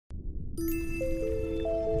I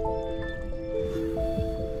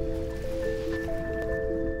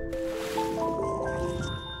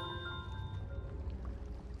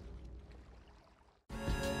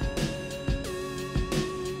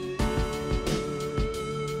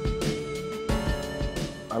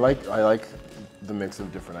like the mix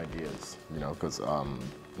of different ideas, you know, because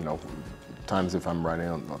you know, times if I'm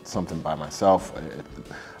writing something by myself,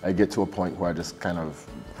 I get to a point where I just kind of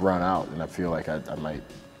run out, and I feel like I might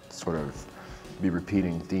sort of be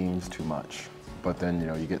repeating themes too much. But then, you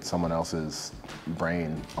know, you get someone else's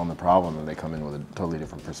brain on the problem, and they come in with a totally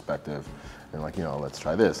different perspective, and like, you know, let's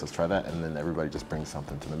try this, let's try that, and then everybody just brings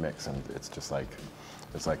something to the mix, and it's just like,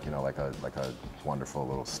 you know, like a wonderful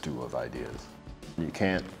little stew of ideas. You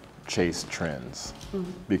can't chase trends,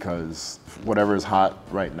 because whatever is hot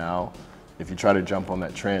right now, if you try to jump on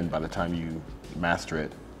that trend, by the time you master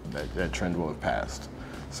it, that trend will have passed.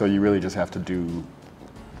 So you really just have to do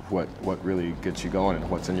what really gets you going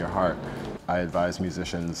and what's in your heart. I advise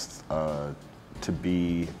musicians to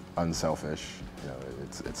be unselfish. You know,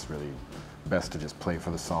 it's really best to just play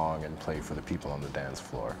for the song and play for the people on the dance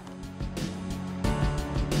floor.